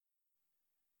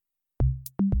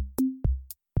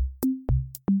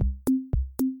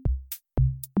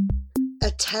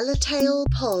Telltale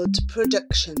Pod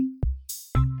production.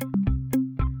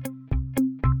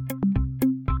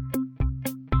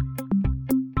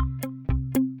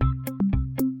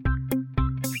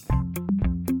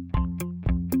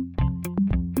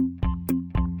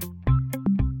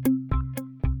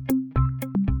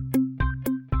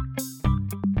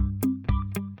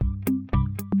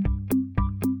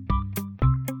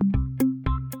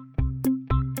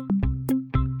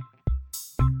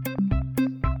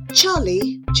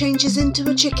 Charlie Changes into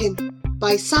a Chicken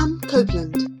by Sam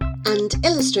Copeland and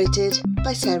illustrated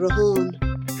by Sarah Horn.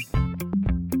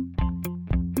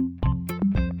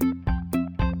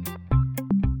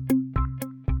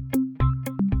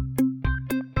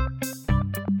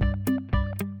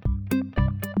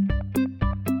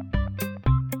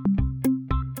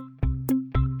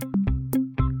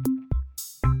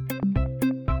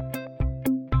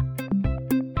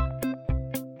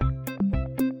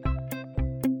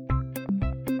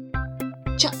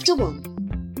 Chapter 1.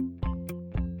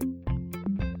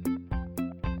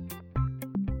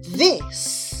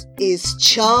 This is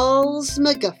Charles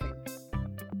MacGuffin.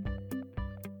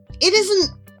 It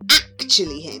isn't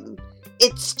actually him,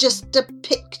 it's just a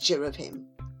picture of him,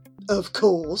 of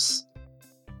course.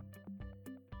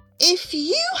 If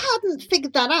you hadn't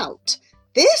figured that out,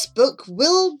 this book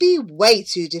will be way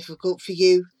too difficult for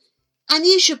you, and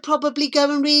you should probably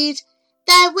go and read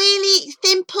The Really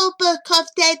Simple Book of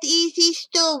Dead Easy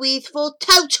Stories for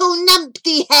Total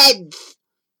Numpty Heads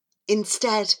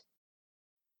instead.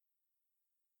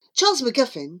 Charles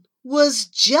MacGuffin was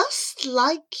just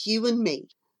like you and me.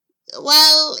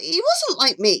 Well, he wasn't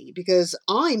like me because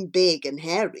I'm big and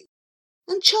hairy,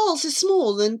 and Charles is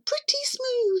small and pretty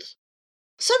smooth.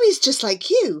 So he's just like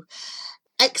you,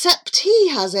 except he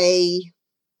has a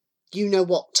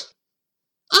you-know-what.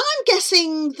 And I'm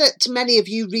guessing that many of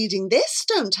you reading this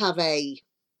don't have a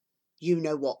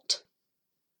you-know-what.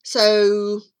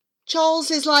 So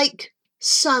Charles is like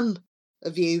some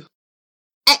of you,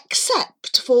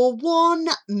 except for one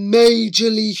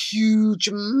majorly huge,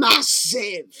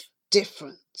 massive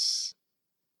difference.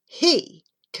 He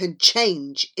can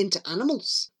change into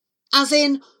animals. As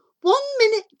in, 1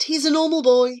 minute he's a normal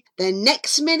boy, then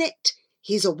next minute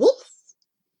he's a wolf,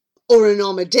 or an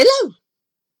armadillo,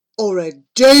 or a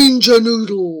danger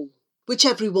noodle, which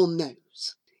everyone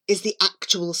knows is the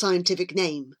actual scientific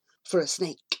name for a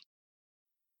snake.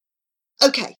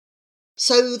 Okay,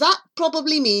 so that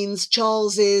probably means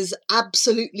Charles is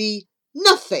absolutely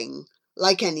nothing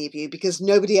like any of you because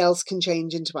nobody else can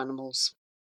change into animals.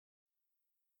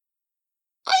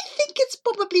 I think it's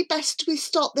probably best we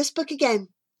start this book again,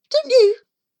 don't you?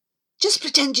 Just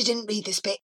pretend you didn't read this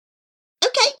bit.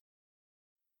 Okay.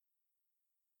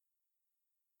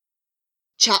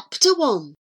 Chapter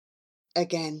 1.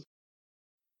 Again.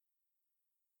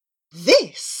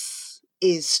 This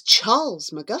is Charles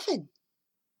MacGuffin.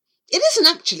 It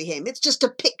isn't actually him, it's just a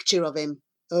picture of him,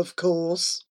 of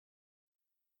course.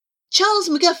 Charles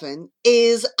MacGuffin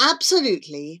is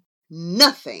absolutely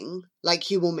nothing like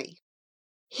you or me.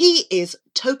 He is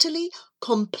totally,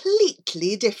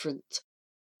 completely different.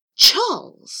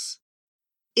 Charles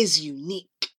is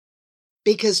unique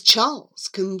because Charles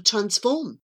can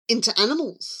transform into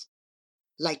animals,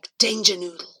 like danger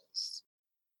noodles.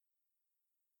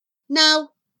 Now,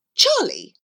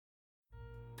 Charlie,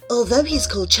 although he's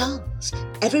called Charles,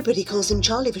 everybody calls him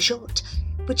Charlie for short,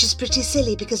 which is pretty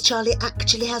silly because Charlie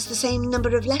actually has the same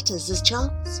number of letters as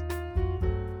Charles.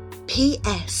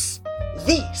 P.S.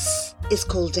 This is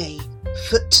called a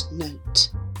footnote.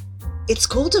 It's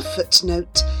called a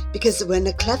footnote because when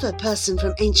a clever person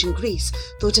from ancient Greece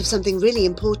thought of something really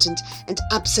important and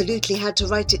absolutely had to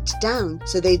write it down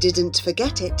so they didn't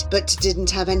forget it, but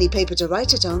didn't have any paper to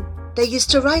write it on, they used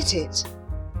to write it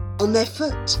on their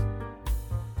foot.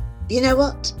 You know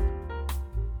what?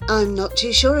 I'm not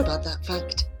too sure about that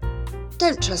fact.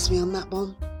 Don't trust me on that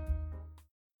one.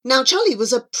 Now, Charlie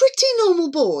was a pretty normal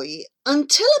boy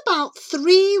until about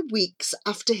 3 weeks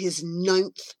after his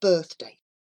 9th birthday.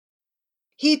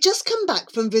 He had just come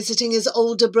back from visiting his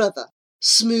older brother,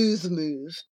 Smooth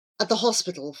Move, at the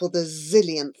hospital for the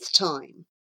zillionth time.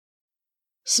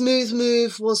 Smooth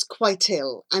Move was quite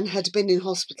ill and had been in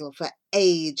hospital for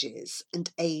ages and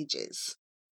ages.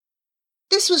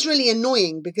 This was really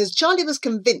annoying because Charlie was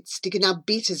convinced he could now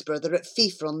beat his brother at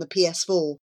FIFA on the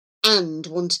PS4 and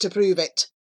wanted to prove it.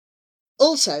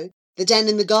 Also, the den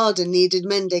in the garden needed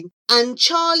mending and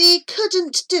Charlie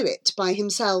couldn't do it by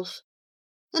himself.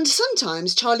 And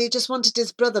sometimes Charlie just wanted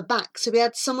his brother back so he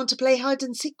had someone to play hide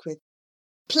and seek with.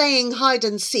 Playing hide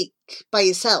and seek by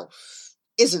yourself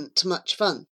isn't much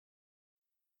fun.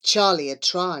 Charlie had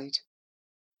tried.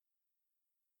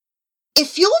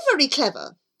 If you're very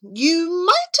clever, you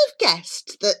might have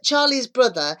guessed that Charlie's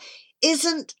brother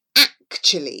isn't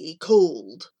actually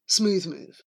called Smooth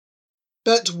Move,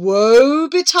 but woe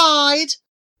betide.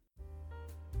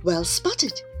 Well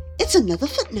spotted. It's another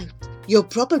footnote. You're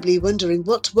probably wondering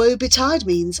what woe betide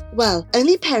means. Well,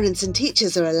 only parents and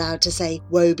teachers are allowed to say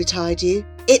woe betide you.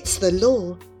 It's the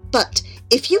law. But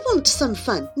if you want some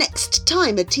fun, next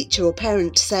time a teacher or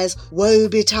parent says woe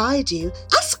betide you,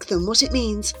 ask them what it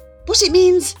means. What it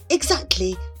means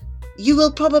exactly. You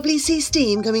will probably see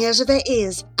steam coming out of their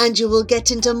ears and you will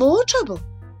get into more trouble.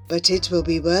 But it will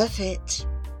be worth it.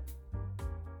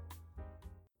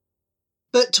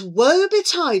 But woe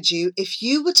betide you if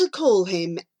you were to call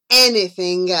him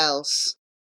anything else.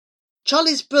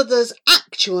 Charlie's brother's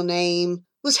actual name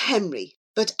was Henry,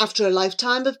 but after a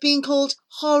lifetime of being called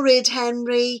Horrid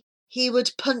Henry, he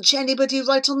would punch anybody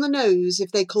right on the nose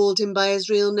if they called him by his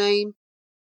real name.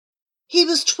 He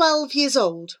was 12 years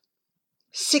old,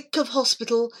 sick of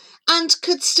hospital, and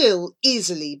could still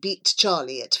easily beat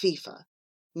Charlie at FIFA,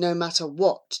 no matter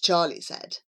what Charlie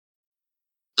said.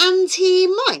 And he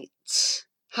might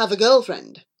have a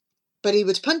girlfriend, but he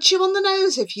would punch you on the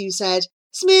nose if you said,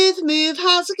 "Smooth Move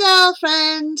has a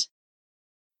girlfriend."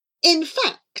 In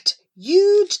fact,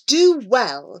 you'd do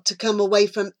well to come away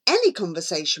from any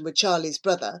conversation with Charlie's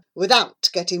brother without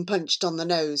getting punched on the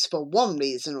nose for one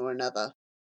reason or another.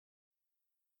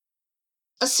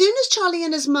 As soon as Charlie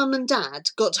and his mum and dad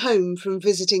got home from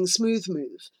visiting Smooth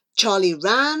Move, Charlie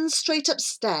ran straight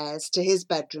upstairs to his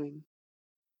bedroom.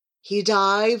 He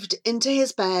dived into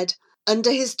his bed,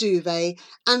 under his duvet,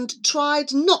 and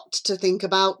tried not to think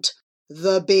about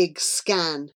the big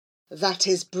scan that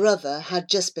his brother had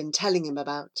just been telling him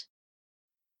about.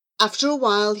 After a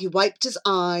while, he wiped his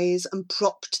eyes and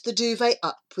propped the duvet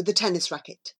up with a tennis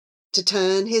racket to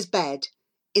turn his bed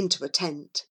into a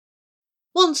tent.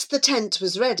 Once the tent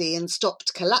was ready and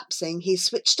stopped collapsing, he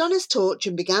switched on his torch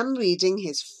and began reading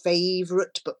his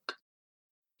favourite book.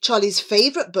 Charlie's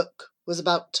favourite book was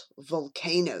about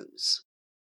volcanoes.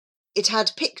 It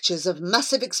had pictures of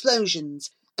massive explosions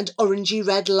and orangey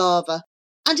red lava,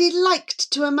 and he liked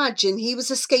to imagine he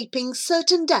was escaping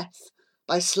certain death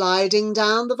by sliding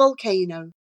down the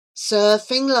volcano,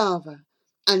 surfing lava,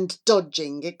 and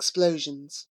dodging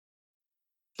explosions.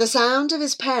 The sound of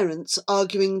his parents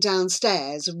arguing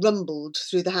downstairs rumbled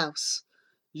through the house,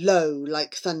 low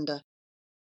like thunder.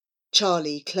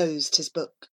 Charlie closed his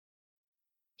book.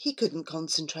 He couldn't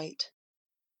concentrate.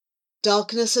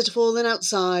 Darkness had fallen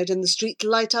outside, and the street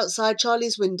light outside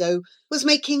Charlie's window was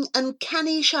making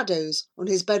uncanny shadows on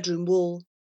his bedroom wall.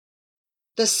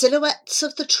 The silhouettes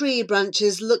of the tree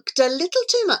branches looked a little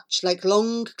too much like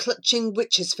long, clutching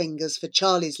witches' fingers for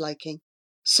Charlie's liking.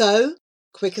 So,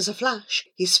 quick as a flash,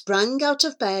 he sprang out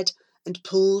of bed and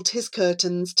pulled his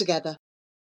curtains together.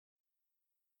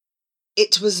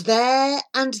 It was there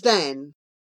and then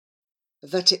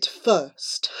that it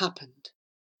first happened.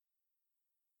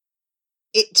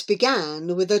 It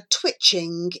began with a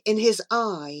twitching in his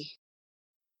eye.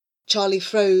 Charlie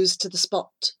froze to the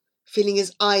spot, feeling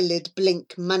his eyelid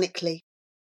blink manically.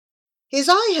 His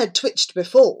eye had twitched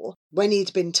before, when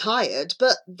he'd been tired,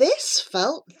 but this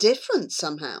felt different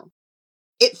somehow.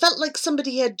 It felt like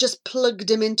somebody had just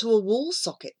plugged him into a wall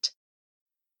socket.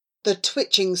 The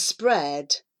twitching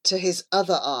spread to his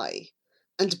other eye,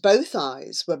 and both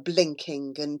eyes were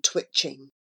blinking and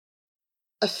twitching.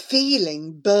 A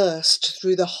feeling burst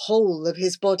through the whole of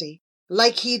his body,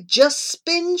 like he'd just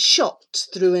been shot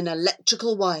through an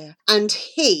electrical wire, and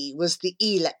he was the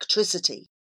electricity.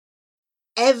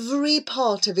 Every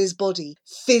part of his body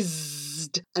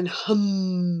fizzed and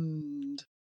hummed.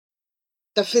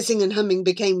 The fizzing and humming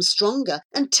became stronger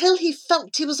until he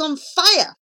felt he was on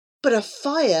fire, but a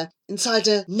fire inside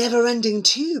a never-ending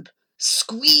tube,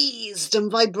 squeezed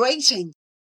and vibrating.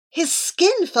 His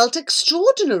skin felt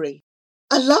extraordinary.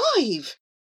 Alive!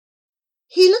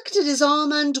 He looked at his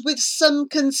arm and, with some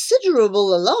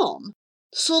considerable alarm,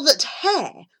 saw that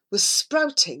hair was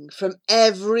sprouting from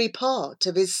every part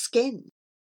of his skin.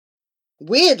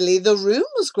 Weirdly, the room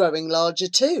was growing larger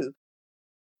too.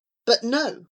 But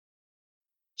no,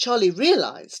 Charlie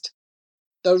realised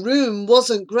the room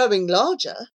wasn't growing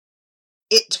larger.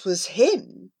 It was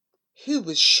him who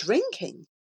was shrinking.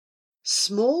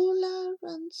 Smaller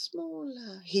and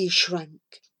smaller he shrank,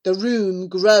 the room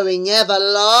growing ever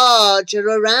larger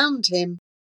around him.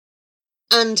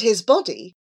 And his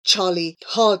body, Charlie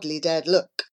hardly dared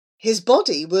look, his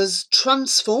body was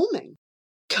transforming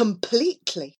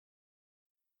completely.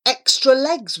 Extra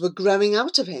legs were growing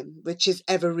out of him, which is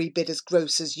every bit as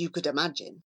gross as you could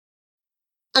imagine.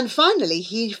 And finally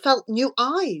he felt new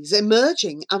eyes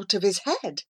emerging out of his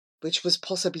head. which was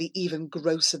possibly even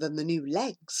grosser than the new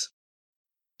legs.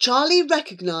 Charlie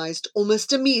recognised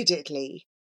almost immediately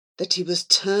that he was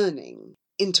turning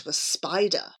into a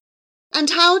spider.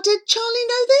 And how did Charlie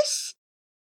know this?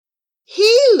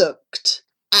 He looked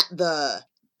at the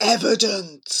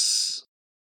evidence.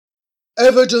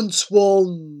 Evidence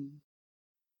 1.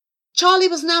 Charlie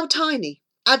was now tiny.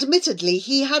 Admittedly,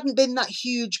 he hadn't been that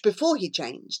huge before he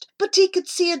changed, but he could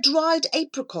see a dried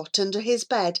apricot under his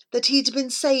bed that he'd been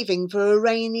saving for a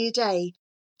rainy day,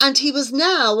 and he was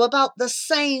now about the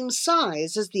same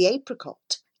size as the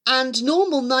apricot. And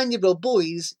normal 9-year-old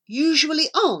boys usually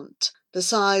aren't the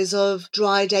size of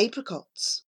dried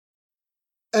apricots.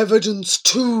 Evidence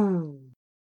 2.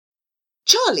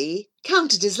 Charlie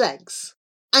counted his legs,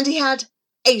 and he had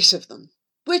 8 of them,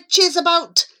 which is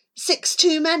about 6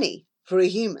 too many for a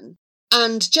human,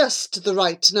 and just the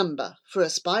right number for a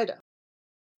spider.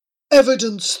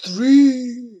 Evidence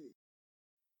 3.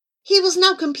 He was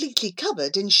now completely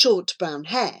covered in short brown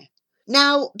hair.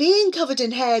 Now, being covered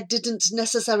in hair didn't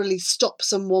necessarily stop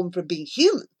someone from being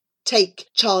human. Take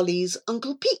Charlie's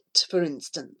Uncle Pete, for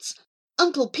instance.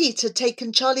 Uncle Pete had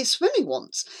taken Charlie swimming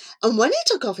once, and when he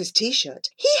took off his t-shirt,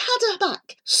 he had a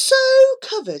back so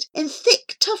covered in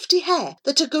thick, tufty hair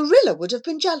that a gorilla would have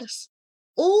been jealous.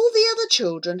 All the other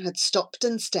children had stopped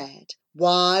and stared,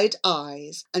 wide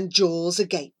eyes and jaws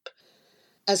agape,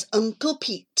 as Uncle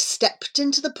Pete stepped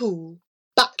into the pool,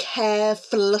 back hair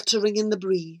fluttering in the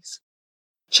breeze.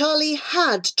 Charlie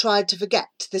had tried to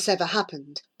forget this ever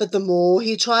happened, but the more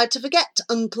he tried to forget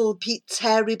Uncle Pete's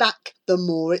hairy back, the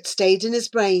more it stayed in his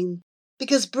brain,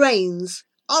 because brains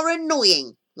are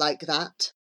annoying like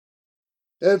that.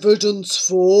 Evidence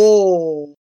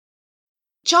 4.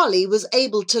 Charlie was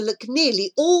able to look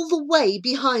nearly all the way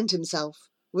behind himself,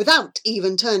 without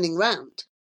even turning round.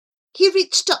 He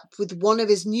reached up with one of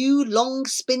his new long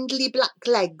spindly black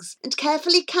legs and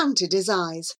carefully counted his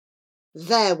eyes.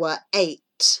 There were 8.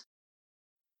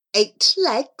 8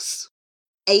 legs?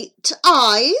 8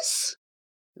 eyes?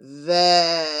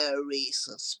 Very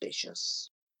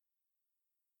suspicious.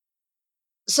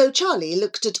 So Charlie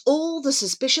looked at all the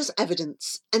suspicious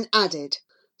evidence and added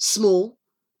small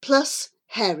plus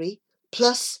hairy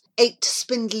plus 8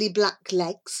 spindly black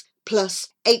legs plus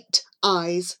 8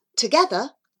 eyes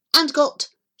together and got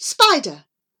spider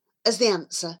as the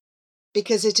answer,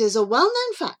 because it is a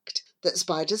well-known fact that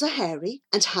spiders are hairy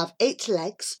and have 8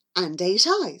 legs and 8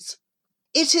 eyes.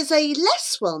 It is a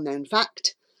less well-known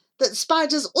fact that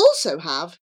spiders also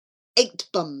have 8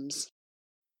 bums.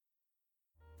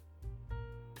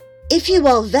 If you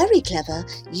are very clever,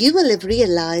 you will have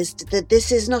realised that this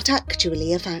is not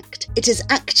actually a fact. It is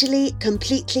actually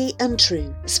completely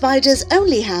untrue. Spiders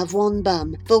only have 1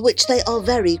 bum, for which they are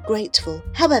very grateful.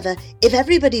 However, if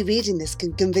everybody reading this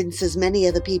can convince as many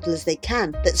other people as they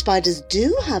can that spiders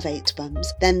do have 8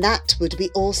 bums, then that would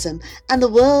be awesome, and the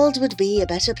world would be a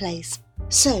better place.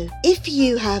 So, if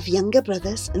you have younger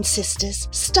brothers and sisters,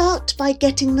 start by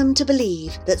getting them to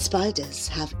believe that spiders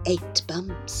have 8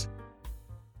 bums.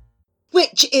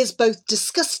 Which is both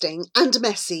disgusting and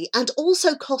messy and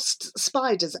also costs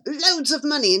spiders loads of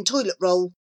money in toilet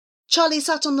roll. Charlie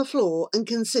sat on the floor and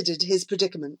considered his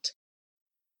predicament.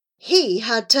 He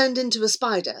had turned into a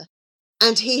spider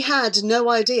and he had no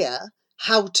idea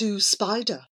how to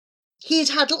spider. He'd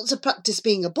had lots of practice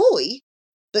being a boy,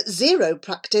 but 0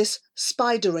 practice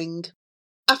spidering.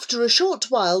 After a short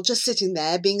while just sitting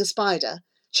there being a spider,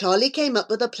 Charlie came up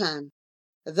with a plan.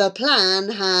 The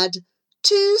plan had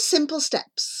 2 simple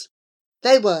steps.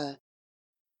 They were: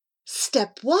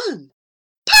 Step 1,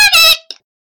 panic!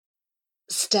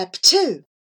 Step 2,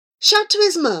 shout to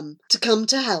his mum to come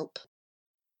to help.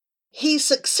 He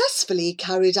successfully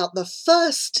carried out the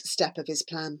first step of his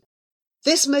plan.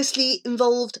 This mostly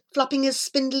involved flapping his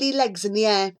spindly legs in the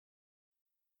air.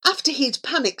 After he'd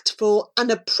panicked for an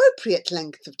appropriate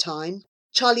length of time,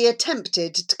 Charlie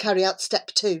attempted to carry out Step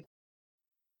 2.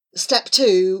 Step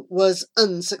 2 was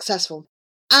unsuccessful.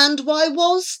 And why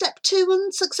was Step 2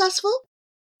 unsuccessful?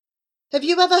 Have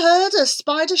you ever heard a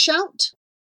spider shout?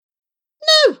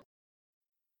 No! Of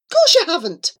course you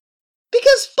haven't!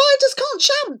 Because spiders can't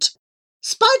shout!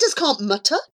 Spiders can't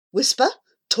mutter, whisper,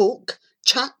 talk,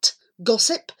 chat,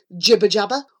 gossip,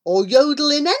 jibber-jabber, or yodel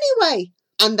in any way,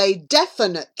 and they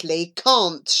definitely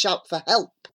can't shout for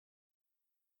help.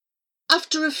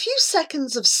 After a few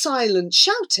seconds of silent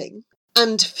shouting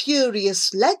and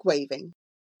furious leg-waving,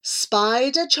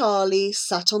 Spider Charlie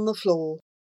sat on the floor,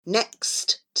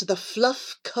 next to the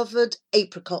fluff-covered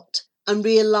apricot, and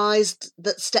realised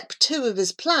that Step 2 of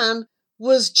his plan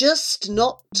was just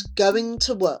not going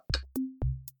to work.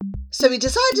 So he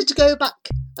decided to go back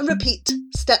and repeat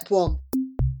Step 1.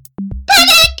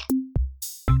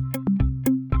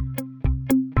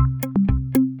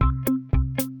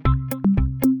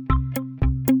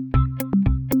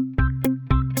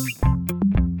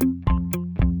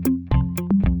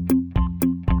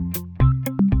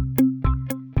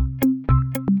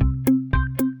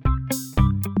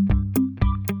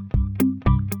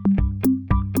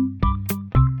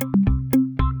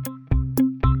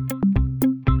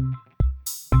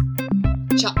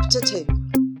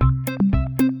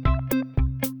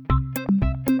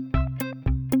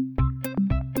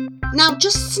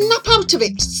 out of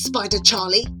it, Spider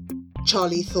Charlie,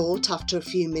 Charlie thought after a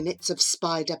few minutes of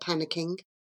Spider panicking.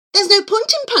 There's no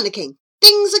point in panicking.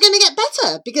 Things are going to get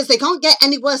better because they can't get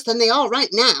any worse than they are right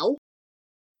now.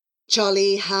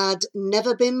 Charlie had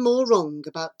never been more wrong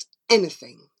about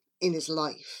anything in his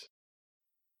life.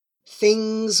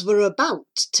 Things were about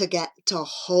to get a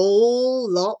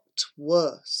whole lot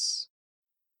worse.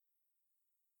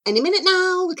 Any minute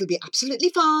now, it'll be absolutely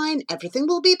fine. Everything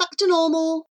will be back to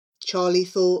normal, Charlie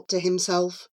thought to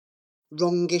himself,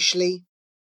 wrongishly.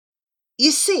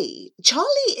 You see,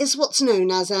 Charlie is what's known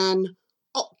as an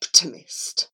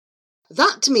optimist.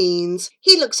 That means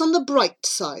he looks on the bright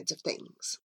sides of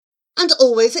things and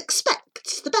always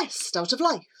expects the best out of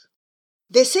life.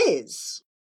 This is,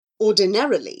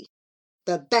 ordinarily,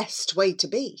 the best way to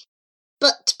be.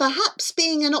 But perhaps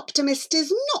being an optimist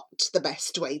is not the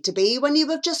best way to be when you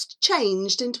have just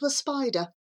changed into a spider.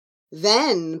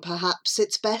 Then perhaps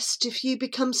it's best if you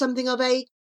become something of a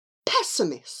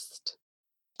pessimist.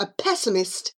 A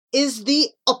pessimist is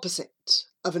the opposite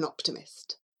of an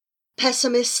optimist.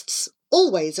 Pessimists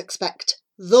always expect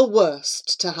the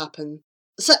worst to happen,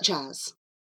 such as,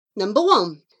 number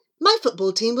 1, my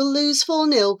football team will lose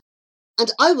 4-0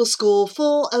 and I will score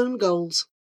 4 own goals.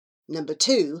 Number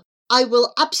 2, I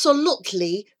will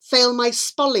absolutely fail my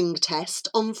spelling test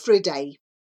on Friday.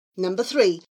 Number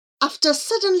 3, after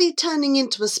suddenly turning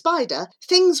into a spider,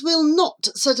 things will not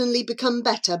suddenly become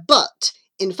better, but,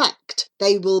 in fact,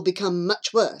 they will become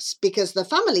much worse because the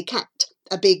family cat,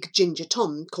 a big ginger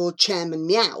Tom called Chairman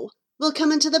Meow, will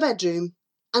come into the bedroom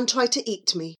and try to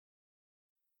eat me.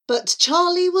 But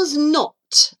Charlie was not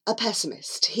a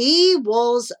pessimist. He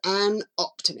was an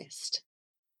optimist.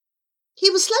 He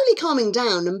was slowly calming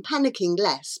down and panicking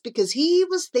less because he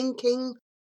was thinking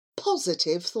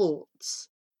positive thoughts.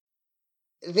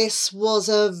 This was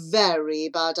a very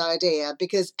bad idea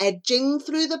because edging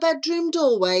through the bedroom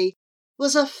doorway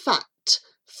was a fat,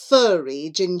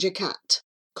 furry ginger cat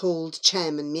called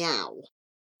Chairman Meow.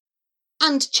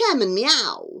 And Chairman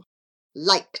Meow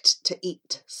liked to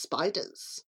eat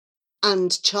spiders.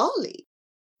 And Charlie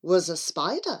was a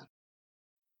spider.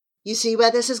 You see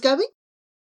where this is going?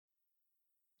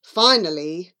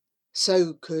 Finally,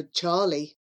 so could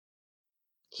Charlie.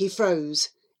 He froze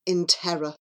in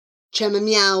terror. Chairman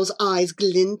Meow's eyes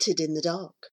glinted in the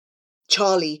dark.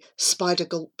 Charlie spider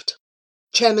gulped.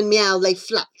 Chairman Meow lay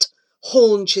flat,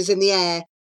 haunches in the air,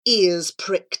 ears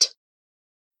pricked.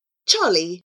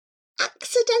 Charlie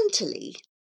accidentally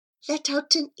let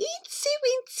out an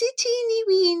eensy-weensy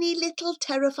teeny-weeny little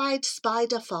terrified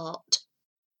spider fart.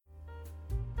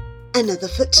 Another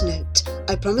footnote.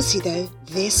 I promise you though,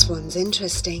 this one's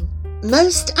interesting.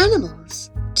 Most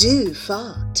animals do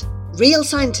fart. Real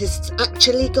scientists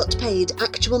actually got paid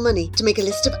actual money to make a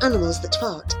list of animals that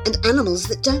fart and animals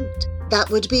that don't. That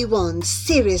would be one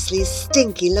seriously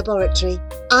stinky laboratory.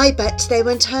 I bet they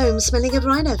went home smelling of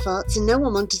rhino farts and no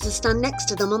one wanted to stand next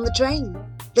to them on the train.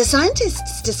 The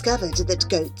scientists discovered that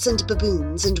goats and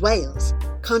baboons and whales,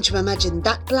 can't you imagine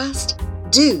that blast,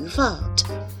 do fart,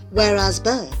 whereas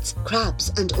birds, crabs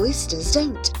and oysters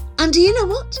don't. And do you know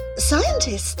what?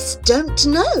 Scientists don't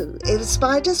know if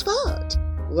spiders fart.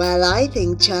 Well, I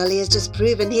think Charlie has just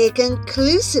proven here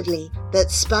conclusively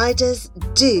that spiders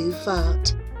do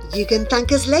fart. You can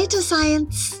thank us later,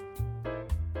 science.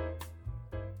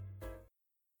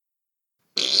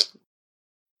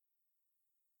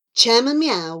 Chairman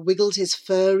Meow wiggled his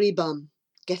furry bum,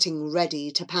 getting ready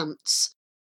to pounce.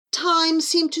 Time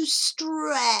seemed to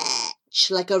stretch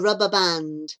like a rubber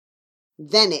band.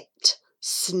 Then it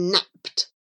snapped.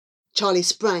 Charlie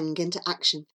sprang into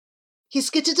action. He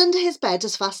skittered under his bed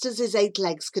as fast as his 8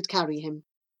 legs could carry him.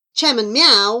 Chairman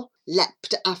Meow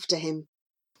leapt after him.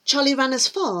 Charlie ran as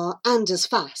far and as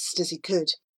fast as he could.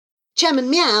 Chairman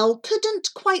Meow couldn't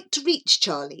quite reach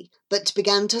Charlie, but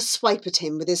began to swipe at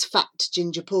him with his fat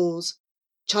ginger paws.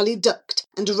 Charlie ducked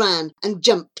and ran and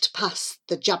jumped past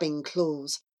the jabbing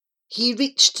claws. He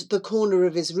reached the corner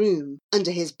of his room,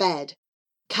 under his bed,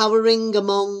 cowering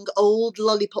among old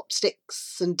lollipop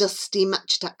sticks and dusty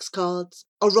matchtax cards,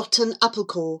 a rotten apple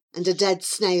core and a dead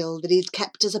snail that he'd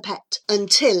kept as a pet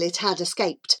until it had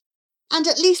escaped, and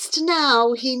at least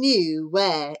now he knew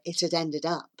where it had ended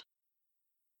up.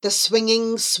 The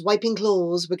swinging, swiping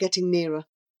claws were getting nearer.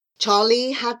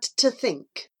 Charlie had to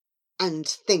think, and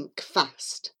think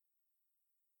fast.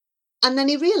 And then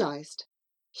he realised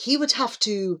he would have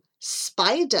to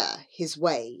spider his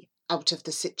way out of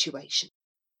the situation.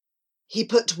 He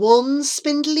put one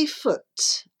spindly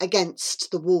foot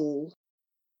against the wall,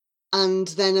 and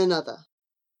then another,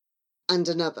 and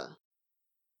another,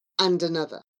 and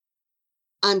another.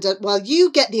 And, well,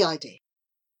 you get the idea.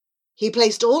 He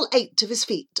placed all 8 of his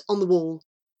feet on the wall,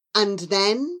 and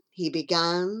then he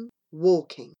began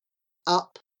walking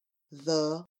up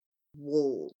the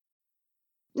wall.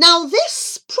 Now,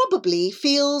 this probably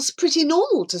feels pretty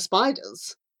normal to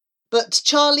spiders, but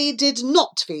Charlie did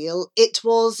not feel it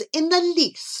was in the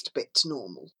least bit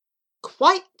normal.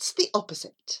 Quite the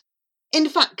opposite. In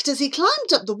fact, as he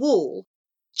climbed up the wall,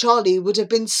 Charlie would have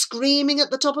been screaming at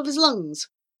the top of his lungs,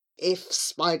 if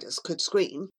spiders could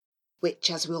scream,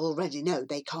 which, as we already know,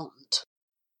 they can't.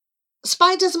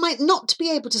 Spiders might not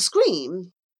be able to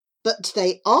scream, but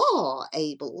they are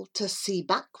able to see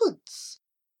backwards.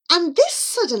 And this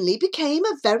suddenly became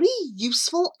a very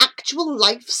useful, actual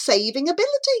life-saving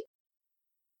ability.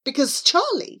 Because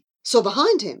Charlie saw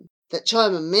behind him that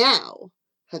Chairman Meow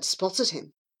had spotted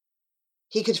him.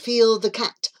 He could feel the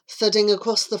cat thudding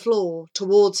across the floor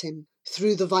towards him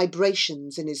through the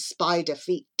vibrations in his spider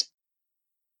feet.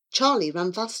 Charlie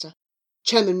ran faster.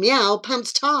 Chairman Meow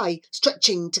pounced high,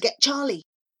 stretching to get Charlie.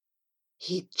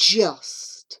 He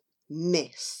just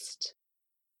missed.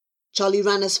 Charlie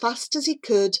ran as fast as he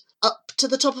could up to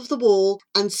the top of the wall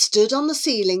and stood on the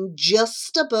ceiling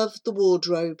just above the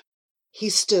wardrobe. He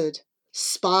stood,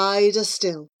 spider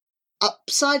still,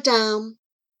 upside down,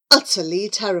 utterly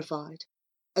terrified,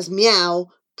 as Meow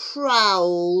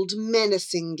prowled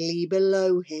menacingly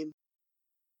below him.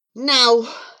 Now,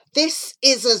 this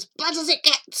is as bad as it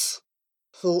gets,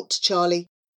 thought Charlie.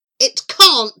 It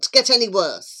can't get any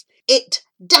worse. It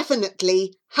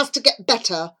definitely has to get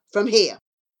better from here.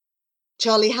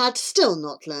 Charlie had still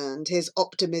not learned his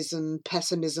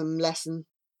optimism-pessimism lesson.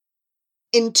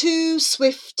 In 2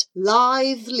 swift,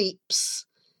 lithe leaps,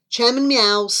 Chairman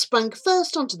Meow sprang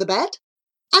first onto the bed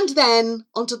and then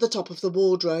onto the top of the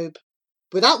wardrobe.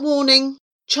 Without warning,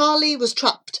 Charlie was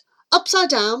trapped upside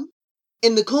down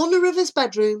in the corner of his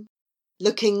bedroom,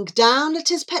 looking down at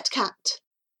his pet cat,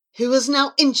 who was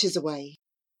now inches away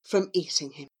from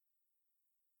eating him.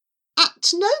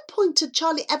 At no point had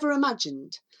Charlie ever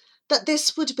imagined that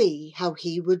this would be how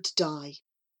he would die.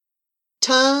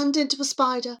 Turned into a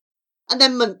spider and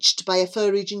then munched by a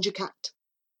furry ginger cat.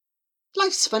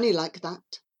 Life's funny like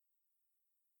that.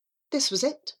 This was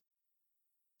it.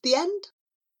 The end.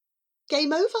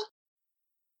 Game over.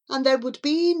 And there would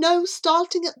be no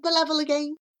starting at the level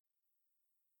again.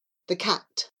 The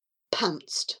cat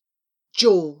pounced,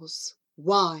 jaws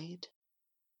wide.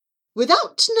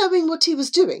 Without knowing what he was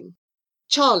doing,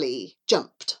 Charlie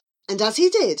jumped, and as he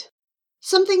did,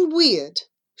 something weird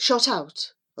shot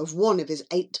out of one of his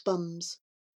 8 bums.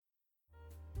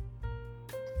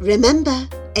 Remember,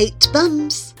 8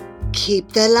 bums.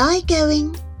 Keep the lie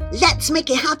going. Let's make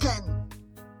it happen.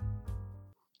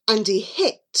 And he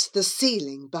hit the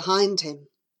ceiling behind him.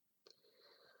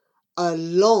 A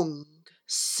long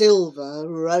silver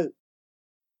rope.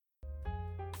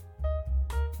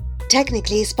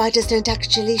 Technically, spiders don't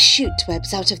actually shoot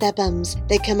webs out of their bums.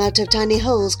 They come out of tiny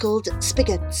holes called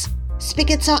spigots.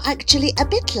 Spigots are actually a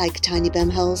bit like tiny bum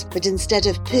holes, but instead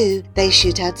of poo, they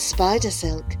shoot out spider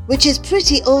silk, which is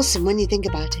pretty awesome when you think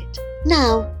about it.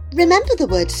 Now, remember the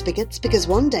word spigots, because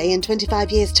one day in 25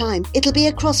 years' time, it'll be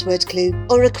a crossword clue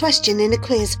or a question in a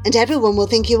quiz, and everyone will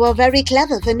think you are very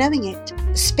clever for knowing it.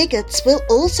 Spigots will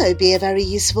also be a very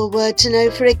useful word to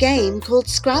know for a game called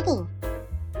Scrabble.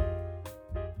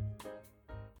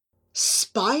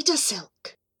 Spider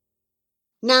silk.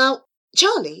 Now,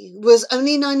 Charlie was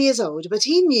only 9 years old, but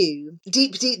he knew,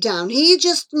 deep down, he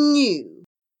just knew,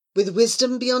 with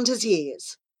wisdom beyond his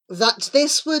years, that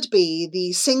this would be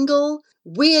the single,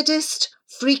 weirdest,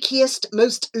 freakiest,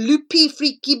 most loopy,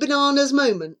 freaky bananas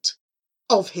moment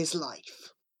of his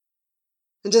life.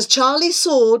 And as Charlie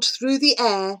soared through the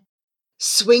air,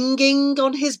 swinging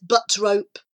on his butt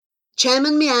rope,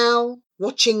 Chairman Meow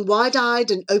watching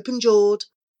wide-eyed and open-jawed,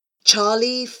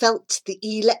 Charlie felt the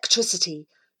electricity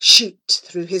shoot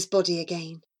through his body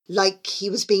again, like he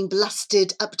was being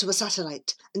blasted up to a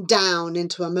satellite and down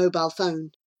into a mobile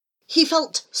phone. He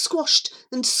felt squashed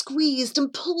and squeezed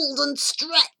and pulled and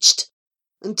stretched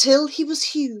until he was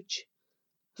huge,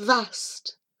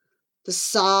 vast, the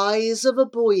size of a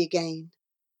boy again,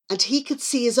 and he could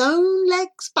see his own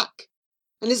legs back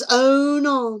and his own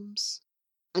arms,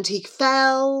 and he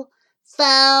fell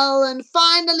and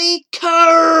finally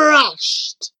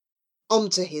crashed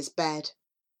onto his bed.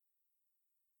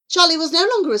 Charlie was no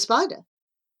longer a spider.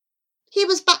 He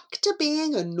was back to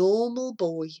being a normal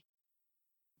boy.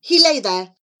 He lay there,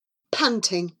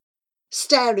 panting,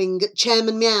 staring at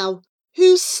Chairman Meow,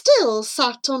 who still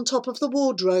sat on top of the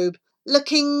wardrobe,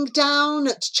 looking down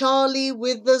at Charlie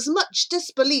with as much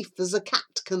disbelief as a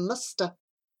cat can muster.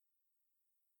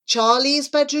 Charlie's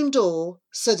bedroom door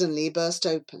suddenly burst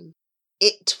open.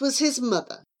 It was his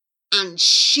mother, and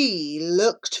she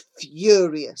looked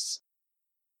furious.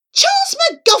 "Charles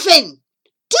McGuffin!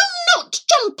 Do not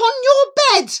jump on your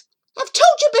bed! I've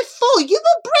told you before, you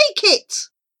will break it!"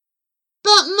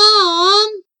 "But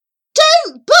Mum..."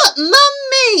 "Don't but Mum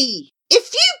me!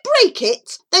 If you break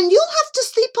it, then you'll have to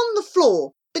sleep on the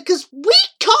floor, because we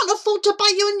can't afford to buy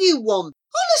you a new one.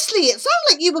 Honestly, it sounded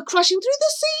like you were crashing through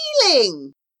the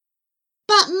ceiling."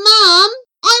 "But Mum,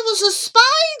 I was a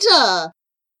spider."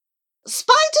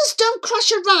 "Spiders don't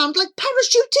crash around like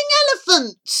parachuting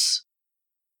elephants."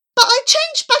 "But I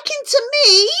changed back into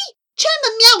me.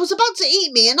 Chairman Meow was about to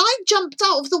eat me and I jumped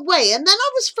out of the way and then I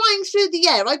was flying through the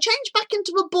air. I changed back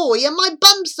into a boy and my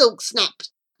bum silk snapped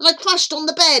and I crashed on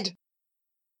the bed."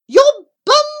 "Your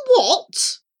bum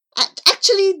what?"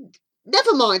 Actually,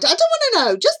 never mind. I don't want to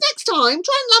know. Just next time,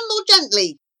 try and land more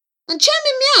gently. And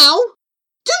Chairman Meow,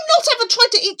 do not ever try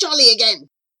to eat Charlie again."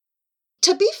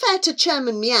 To be fair to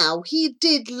Chairman Meow, he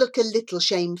did look a little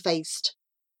shamefaced.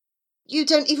 "You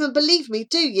don't even believe me,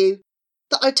 do you?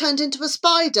 That I turned into a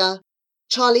spider?"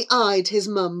 Charlie eyed his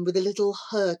mum with a little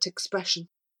hurt expression.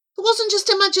 "It wasn't just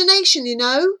imagination, you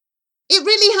know. It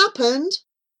really happened."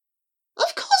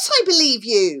 "Of course I believe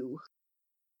you."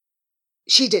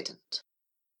 She didn't.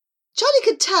 Charlie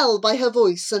could tell by her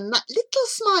voice and that little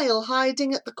smile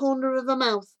hiding at the corner of her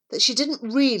mouth that she didn't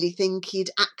really think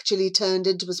he'd actually turned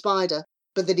into a spider,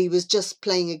 but that he was just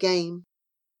playing a game.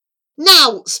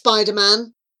 "Now,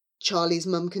 Spider-Man," Charlie's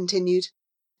mum continued,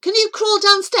 "can you crawl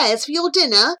downstairs for your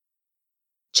dinner?"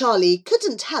 Charlie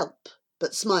couldn't help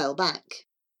but smile back.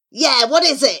 "Yeah, what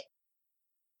is it?"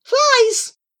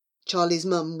 "Flies!" Charlie's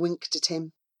mum winked at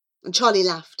him, and Charlie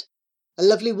laughed, a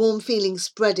lovely warm feeling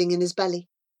spreading in his belly.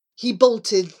 He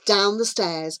bolted down the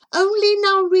stairs, only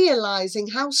now realising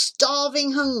how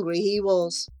starving hungry he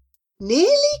was.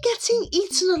 Nearly getting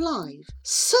eaten alive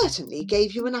certainly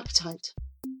gave you an appetite.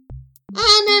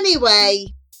 "And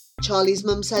anyway," Charlie's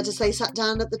mum said as they sat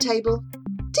down at the table,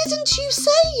 "didn't you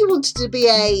say you wanted to be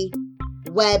a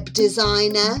web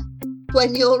designer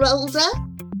when you're older?"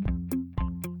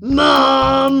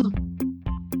 "Mum!"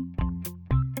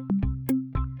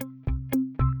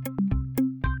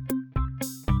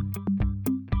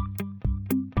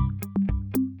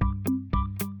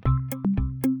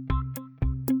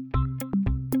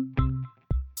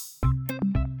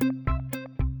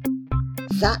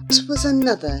 That was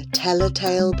another Tell a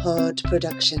Tale Pod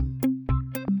production.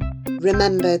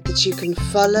 Remember that you can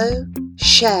follow,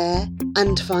 share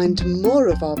and find more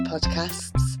of our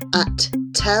podcasts at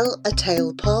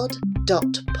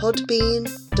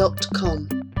tellatalepod.podbean.com.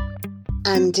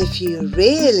 And if you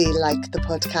really like the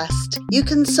podcast, you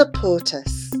can support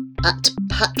us at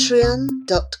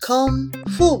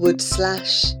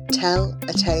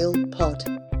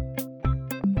patreon.com/tellatalepod.